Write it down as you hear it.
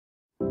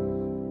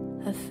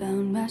I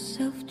found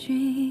myself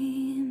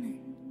dreaming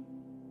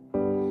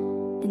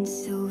in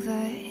silver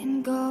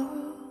and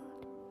gold,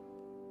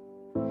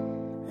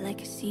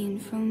 like a scene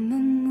from a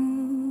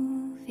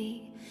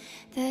movie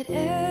that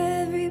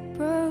every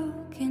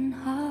broken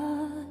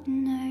heart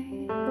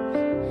knows.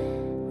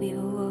 We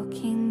were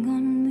walking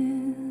on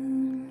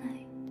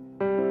moonlight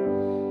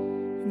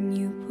and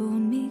you pulled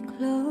me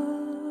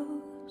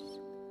close.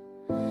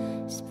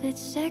 Split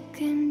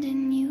second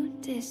and you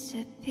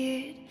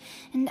disappeared,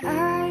 and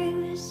I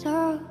was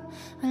all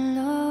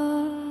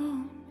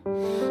alone.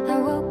 I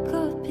woke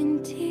up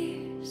in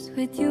tears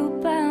with you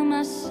by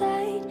my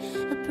side,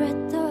 a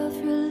breath of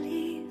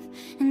relief,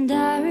 and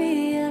I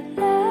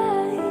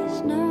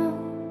realized no,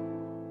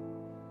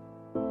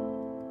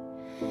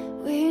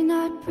 we're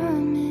not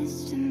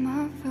promised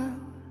tomorrow.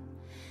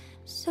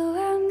 So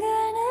I'm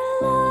gonna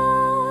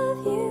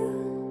love you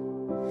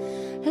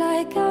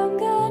like I'm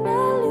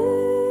gonna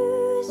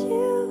lose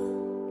you.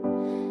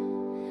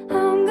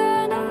 I'm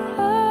gonna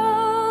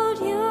hold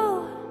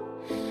you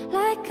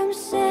like I'm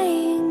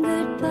saying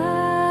goodbye.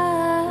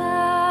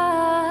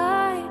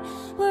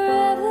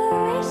 Wherever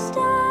we're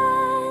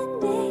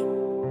standing,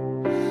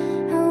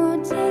 I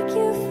won't take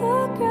you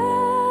for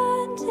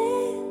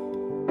granted,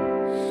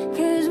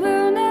 'cause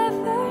we'll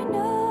never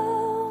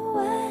know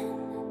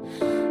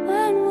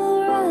when we'll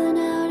run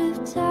out of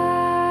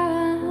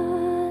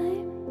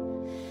time.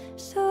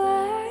 So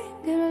I'm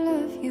gonna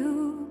love you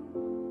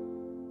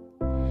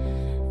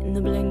in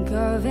the blink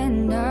of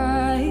an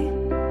eye,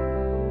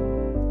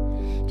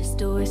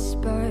 just a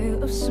whisper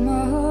of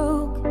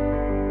smoke.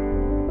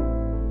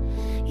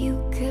 You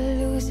could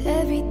lose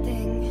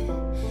everything.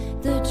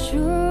 The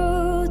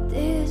truth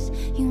is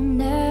you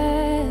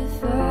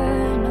never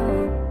know.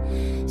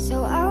 So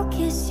I'll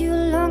kiss you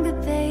longer,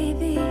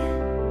 baby,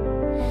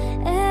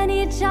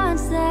 any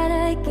chance that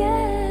I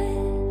get.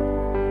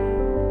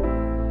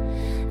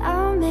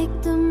 I'll make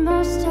the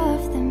most of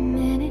the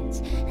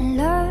minutes and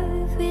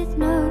love with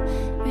no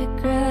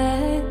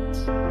regrets.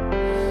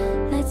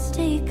 Let's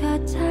take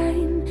our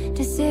time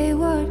to say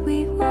what we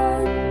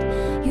want,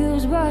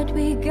 use what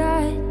we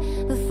got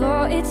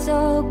before it's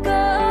all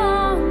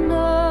gone.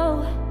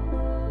 No,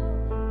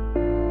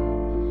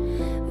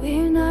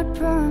 we're not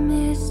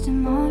promised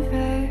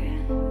tomorrow.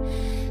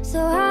 So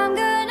I'm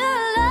gonna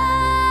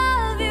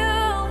love you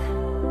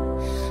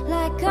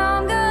like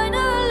I'm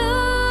gonna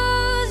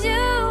lose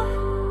you.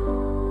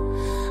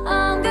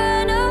 I'm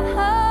gonna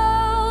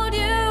hold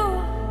you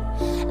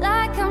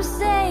like I'm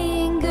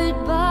saying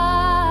goodbye.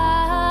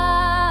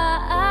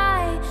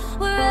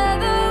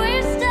 Wherever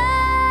we're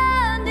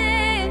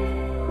standing,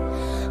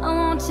 I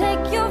won't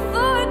take you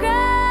for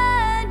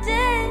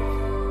granted,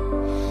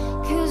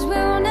 'cause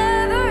we'll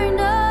never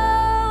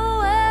know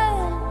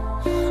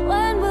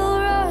when we'll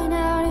run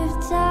out of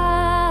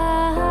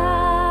time.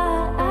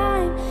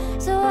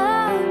 So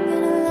I'm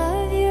gonna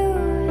love you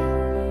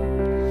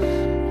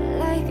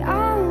like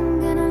I'm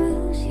gonna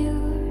lose you.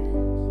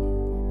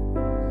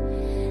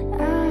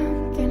 I'm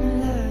gonna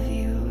love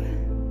you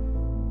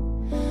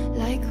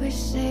like we're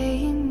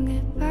saying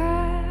goodbye.